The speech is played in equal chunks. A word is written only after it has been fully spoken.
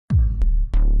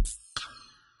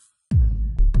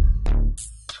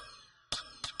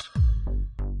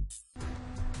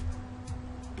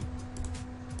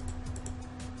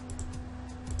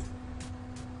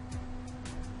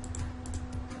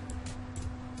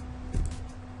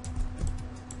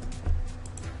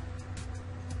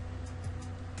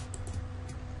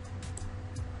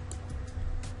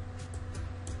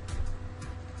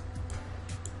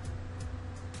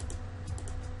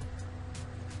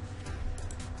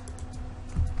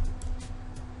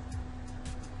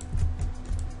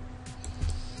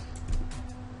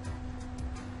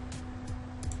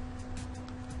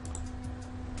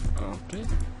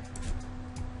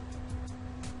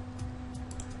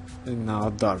And now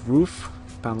the roof,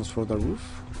 panels for the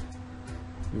roof,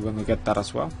 we're gonna get that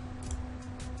as well.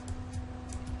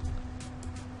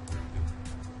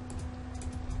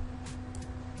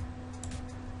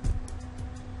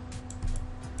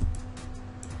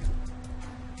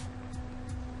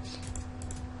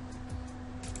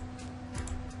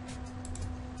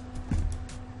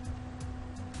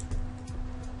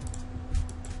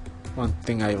 One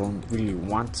thing I don't really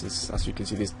want is, as you can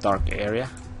see, this dark area.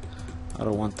 I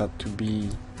don't want that to be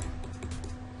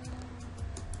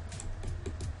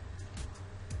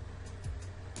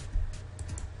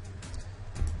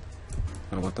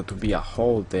a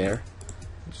hole there.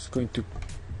 I'm just going to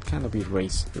kind of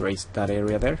erase that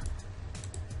area there.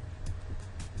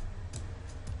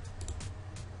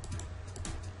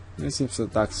 And it seems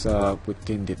that that's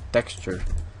within the texture,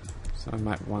 so I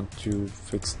might want to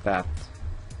fix that.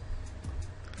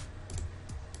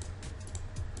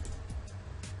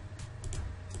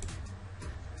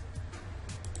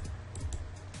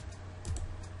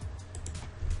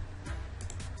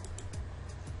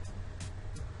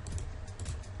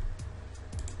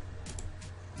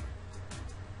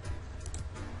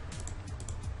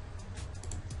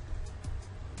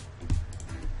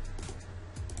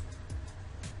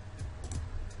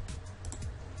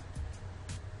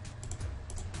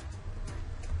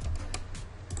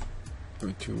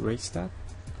 Going to erase that.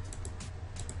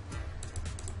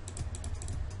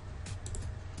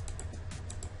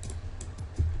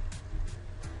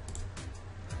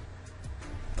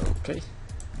 Okay.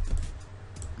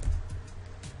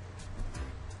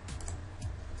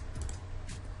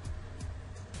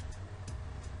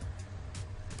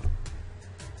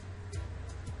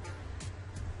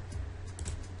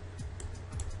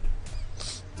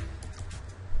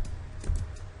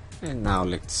 And now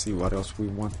let's see what else we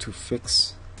want to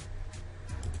fix.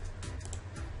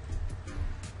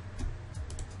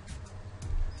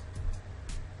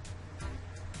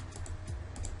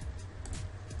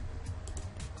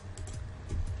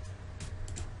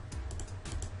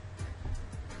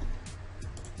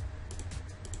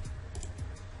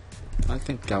 I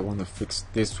think I want to fix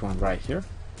this one right here.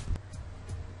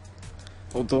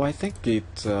 Although I think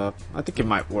it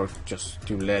might work just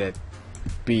to let it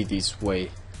be this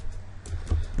way.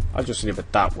 I'll just leave it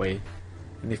that way,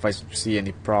 and if I see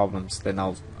any problems, then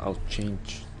I'll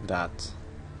change that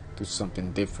to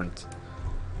something different.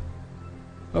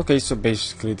 Okay, so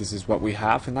basically this is what we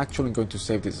have, and actually I'm going to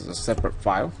save this as a separate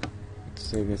file. Let's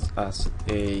save this as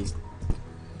a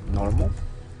normal.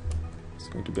 It's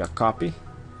going to be a copy,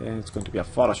 and it's going to be a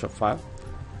Photoshop file.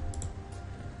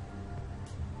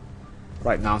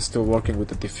 Right now I'm still working with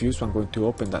the diffuse, so I'm going to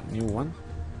open that new one,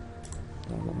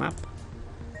 normal map.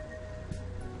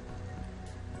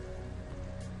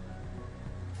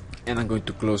 And I'm going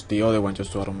to close the other one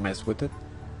just so I don't mess with it.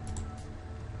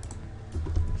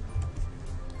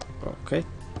 Okay.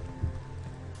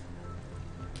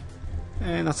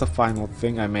 And as a final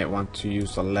thing, I may want to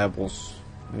use the levels,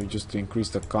 maybe just to increase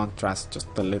the contrast just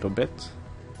a little bit.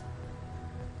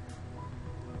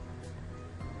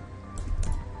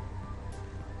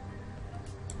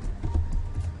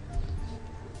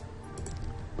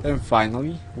 And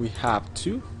finally, we have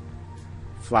to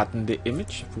flatten the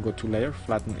image. If we go to layer,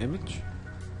 flatten image,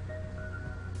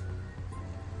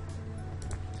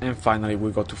 and finally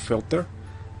we go to filter,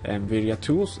 NVIDIA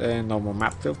tools, and normal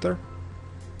map filter.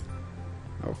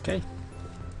 Okay,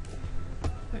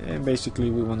 and basically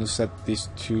we want to set this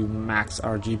to max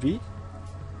RGB.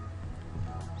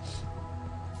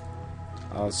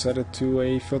 I'll set it to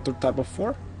a filter type of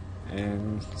 4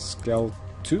 and scale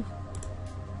 2.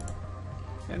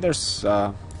 And there's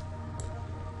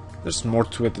more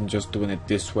to it than just doing it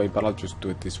this way, but I'll just do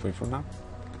it this way for now.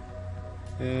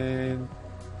 And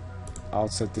I'll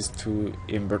set this to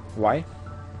invert Y,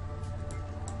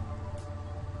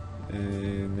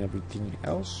 and everything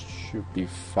else should be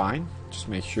fine. Just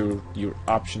make sure your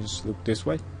options look this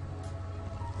way.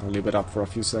 I'll leave it up for a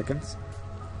few seconds.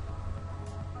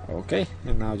 Okay,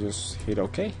 and now just hit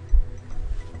OK.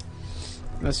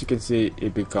 And as you can see,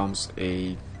 it becomes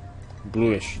a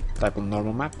bluish type of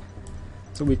normal map.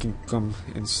 So we can come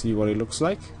and see what it looks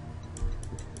like.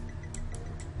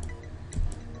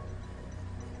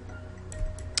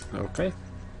 Okay.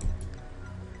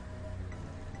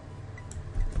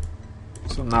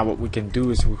 So now what we can do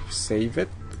is we save it.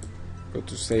 Go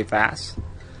to save as,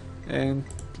 and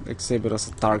let's save it as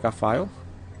a Targa file.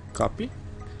 Copy.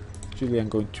 Actually, I'm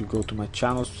going to go to my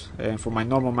channels, and for my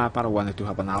normal map, I don't want it to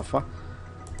have an alpha.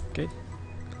 Okay.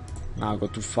 Now go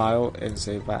to file and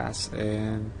save as,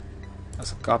 and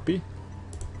as a copy,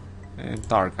 and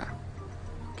Targa.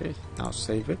 Okay, now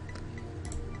save it.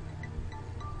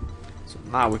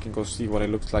 now we can go see what it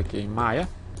looks like in Maya.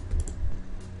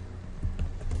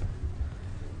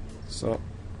 So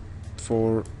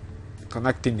for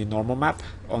connecting the normal map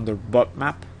under butt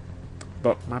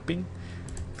mapping,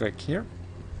 click here.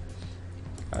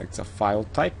 It's a file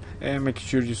type, and make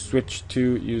sure you switch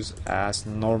to use as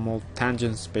normal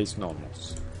tangent space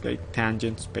normals. Okay,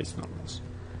 tangent space normals.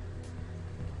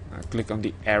 Click on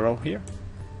the arrow here,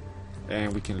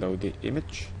 and we can load the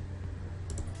image.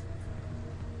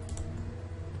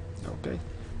 Okay,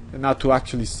 and now to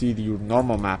actually see your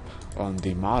normal map on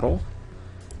the model,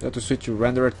 you have to switch your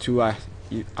renderer to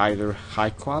either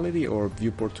high quality or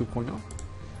viewport 2.0.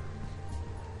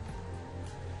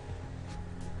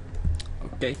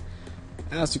 Okay,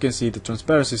 and as you can see, the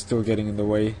transparency is still getting in the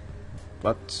way,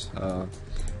 but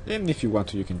and if you want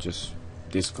to, you can just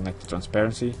disconnect the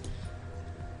transparency.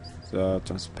 The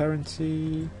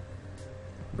transparency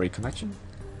break connection,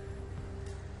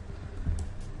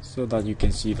 so that you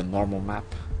can see the normal map.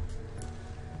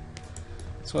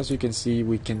 So as you can see,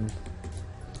 the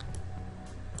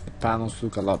panels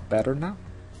look a lot better now.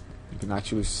 You can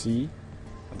actually see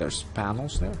there's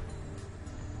panels there.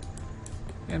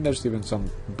 And there's even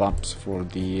some bumps for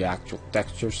the actual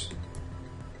textures.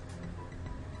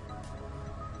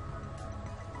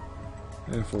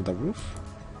 And for the roof,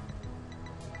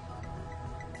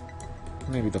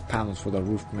 maybe the panels for the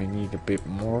roof may need a bit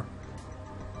more.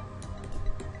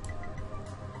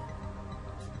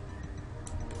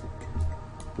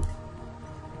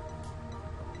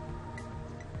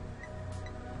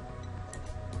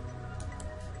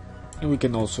 And we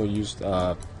can also use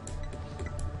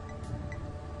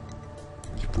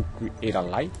create a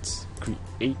light,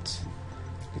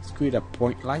 let's create a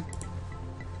point light.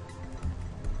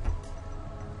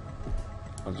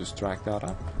 I'll just drag that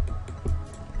up,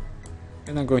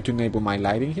 and I'm going to enable my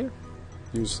lighting here,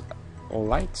 use all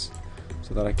lights,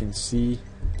 so that I can see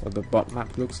what the butt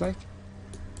map looks like.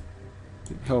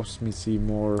 It helps me see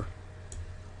more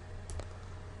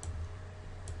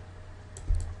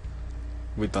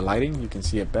with the lighting. You can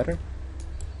see it better.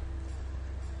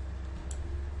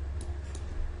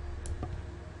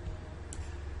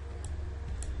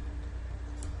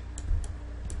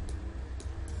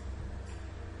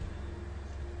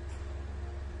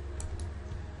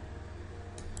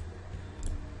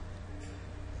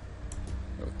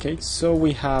 Okay, so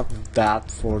we have that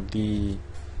for the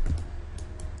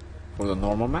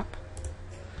normal map.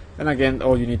 And again,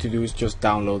 all you need to do is just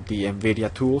download the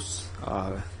NVIDIA tools,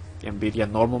 the NVIDIA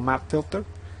normal map filter,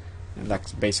 and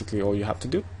that's basically all you have to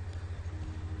do.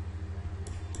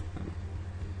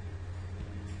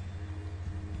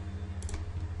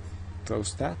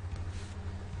 Close that.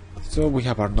 So we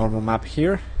have our normal map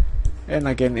here, and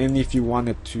again, if you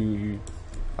wanted to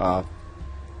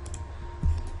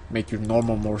make your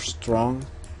normal more strong,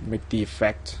 make the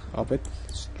effect of it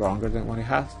stronger than what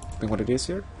it is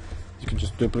here, you can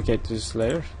just duplicate this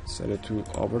layer, set it to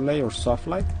overlay or soft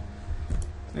light,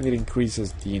 and it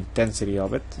increases the intensity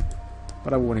of it.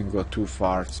 But I wouldn't go too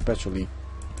far, especially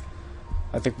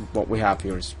I think what we have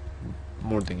here is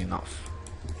more than enough.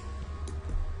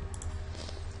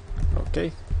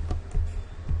 Okay,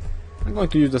 I'm going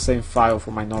to use the same file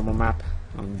for my normal map,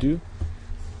 undo,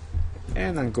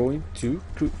 and I'm going to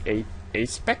create a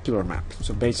specular map.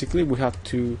 So basically we have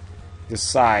to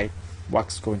decide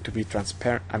what's going to be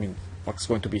transparent, what's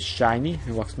going to be shiny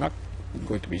and what's not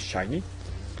going to be shiny.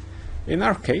 In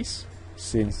our case,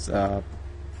 since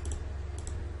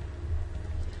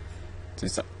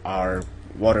our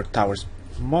water tower is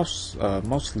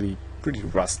mostly pretty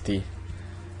rusty,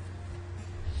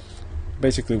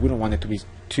 basically we don't want it to be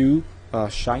too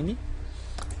shiny,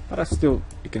 but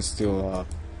it can still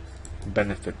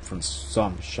benefit from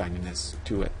some shininess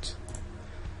to it.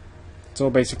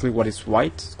 So basically what is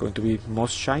white is going to be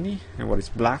most shiny, and what is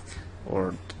black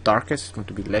or the darkest is going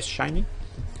to be less shiny.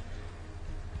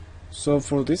 So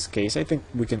for this case, I think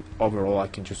I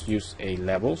can just use a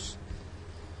levels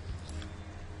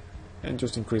and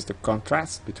just increase the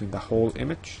contrast between the whole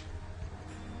image.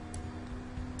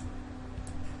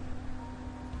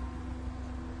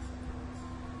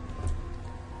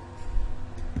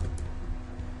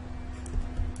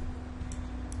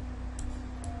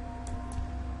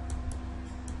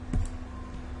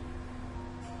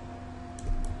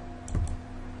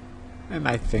 And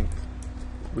I think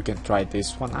we can try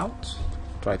this one out,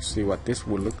 try to see what this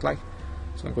would look like.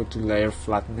 So I'm going to layer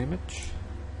flatten image.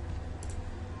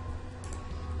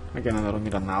 Again, I don't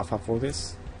need an alpha for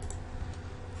this.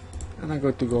 And I'm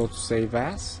going to go to save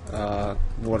as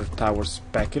water tower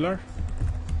specular.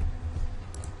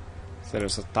 So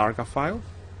there's a target file.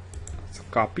 It's a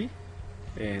copy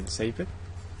and save it.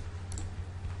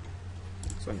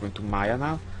 So I'm going to Maya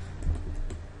now.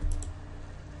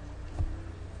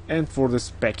 And for the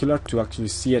specular, to actually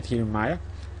see it here in Maya,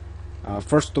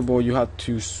 first of all you have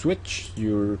to switch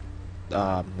your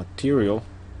material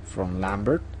from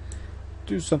Lambert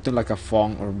to something like a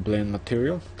foam or blend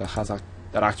material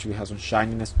that actually has some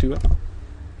shininess to it.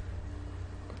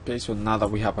 Okay, so now that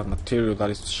we have a material that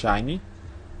is shiny,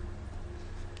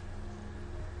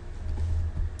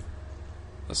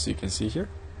 as you can see here,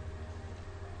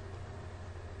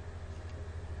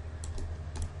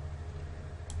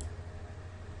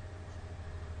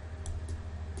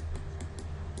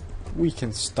 we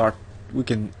can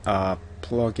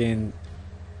plug in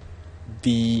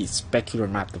the specular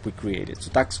map that we created. So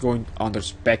that's going under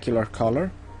specular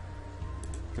color.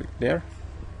 Click there,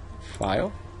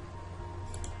 file,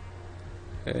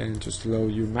 and just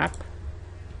load your map.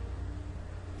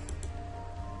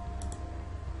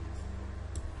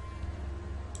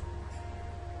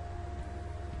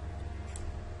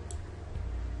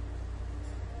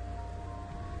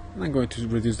 And I'm going to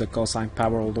reduce the cosine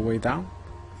power all the way down,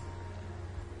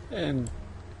 and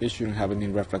it shouldn't have any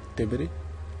reflectivity.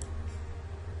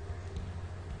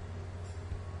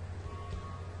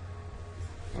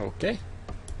 Okay,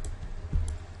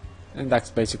 and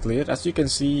that's basically it. As you can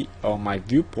see on my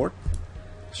viewport,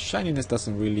 shininess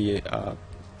doesn't really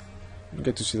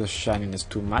get to see the shininess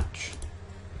too much,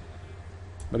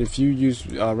 but if you use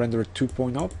Renderer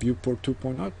 2.0, viewport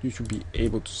 2.0, you should be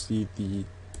able to see the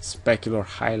specular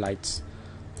highlights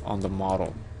on the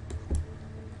model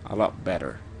a lot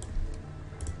better.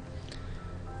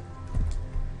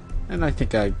 And I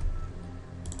think I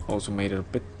also made it a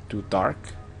bit too dark.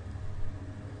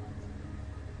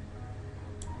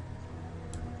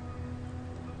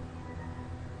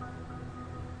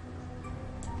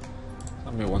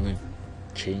 I may want to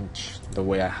change the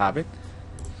way I have it.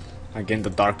 Again, the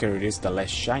darker it is, the less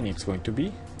shiny it's going to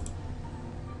be.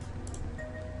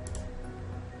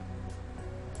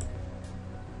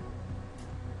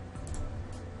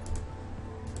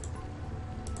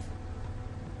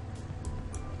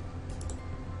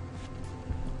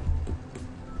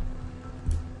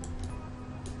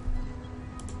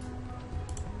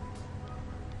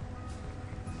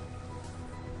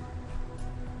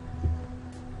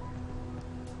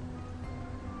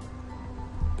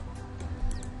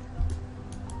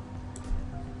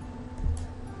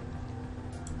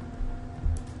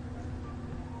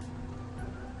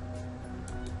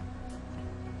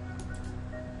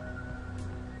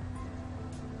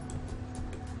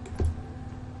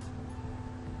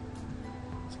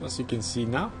 As you can see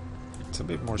now, it's a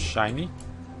bit more shiny.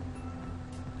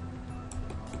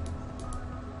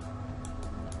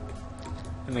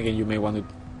 And again, you may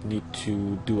need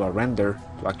to do a render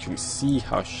to actually see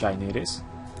how shiny it is.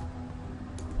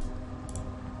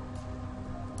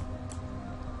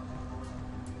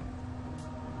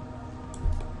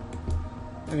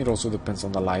 And it also depends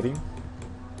on the lighting.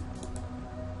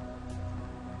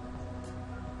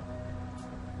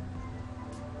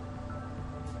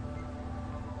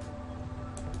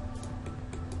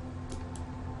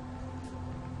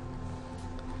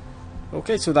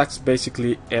 Okay, so that's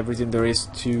basically everything there is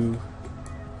to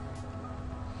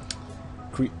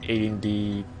creating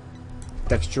the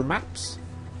texture maps,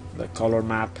 the color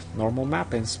map, normal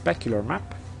map, and specular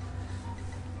map.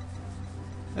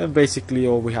 And basically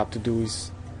all we have to do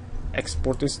is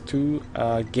export this to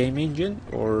a game engine,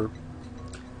 or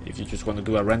if you just want to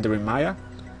do a render in Maya,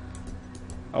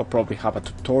 I'll probably have a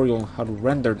tutorial on how to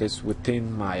render this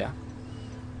within Maya.